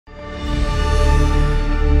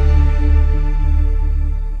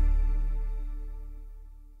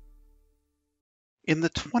In the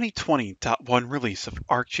 2020.1 release of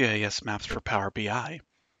ArcGIS Maps for Power BI,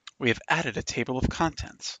 we have added a table of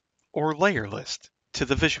contents, or layer list, to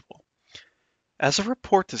the visual. As a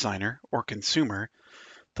report designer or consumer,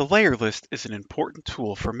 the layer list is an important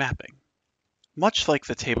tool for mapping. Much like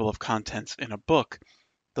the table of contents in a book,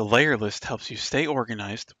 the layer list helps you stay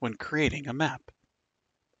organized when creating a map.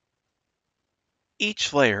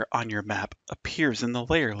 Each layer on your map appears in the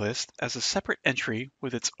layer list as a separate entry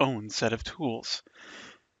with its own set of tools.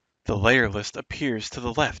 The layer list appears to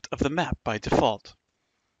the left of the map by default.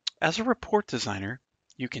 As a report designer,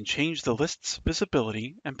 you can change the list's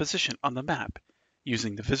visibility and position on the map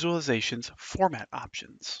using the visualization's format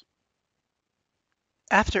options.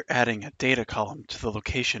 After adding a data column to the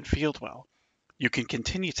location field well, you can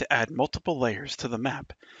continue to add multiple layers to the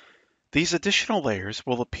map. These additional layers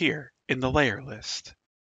will appear in the layer list.